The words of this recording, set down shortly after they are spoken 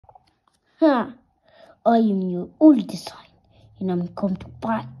Ha! I am your old design, and I'm come to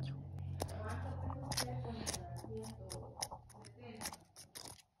bite you.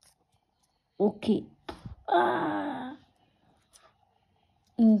 Okay.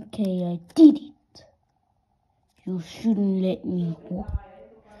 Okay, I did it. You shouldn't let me go.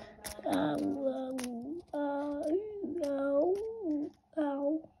 Ow, ow, ow, ow,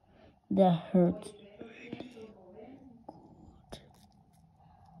 ow. That hurts. Good.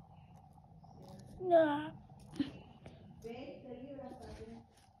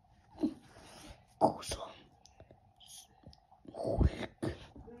 Goes on.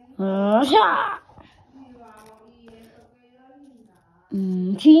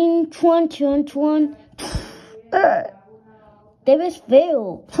 Chin, chuan, chuan, chuan. Debes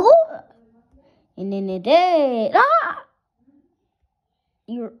feo. And then it is.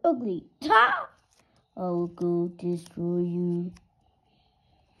 You're ugly. I'll go destroy you.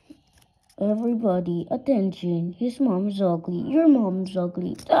 Everybody, attention. His mom's ugly. Your mom's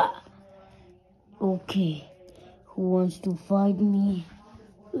ugly. Okay. Who wants to fight me?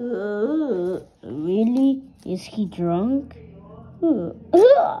 Really? Is he drunk?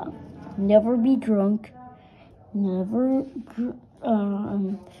 Never be drunk. Never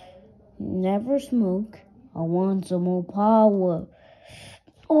smoke. I want some more power.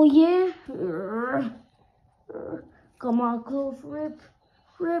 Oh yeah? Come on, close, rip.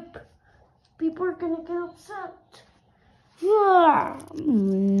 People are gonna get upset. Yeah.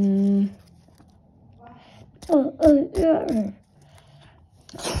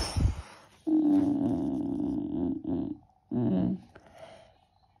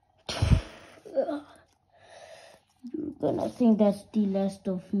 You're gonna think that's the last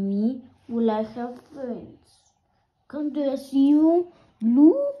of me. Will I have friends? Come to see you,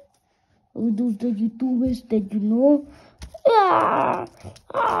 Blue? All those the YouTubers that you know.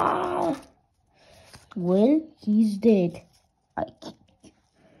 Well, he's dead.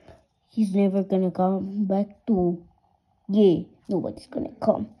 He's never gonna come back to. Yeah, nobody's gonna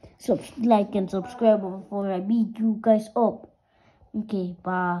come. So like and subscribe before I beat you guys up. Okay,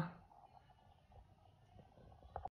 bye.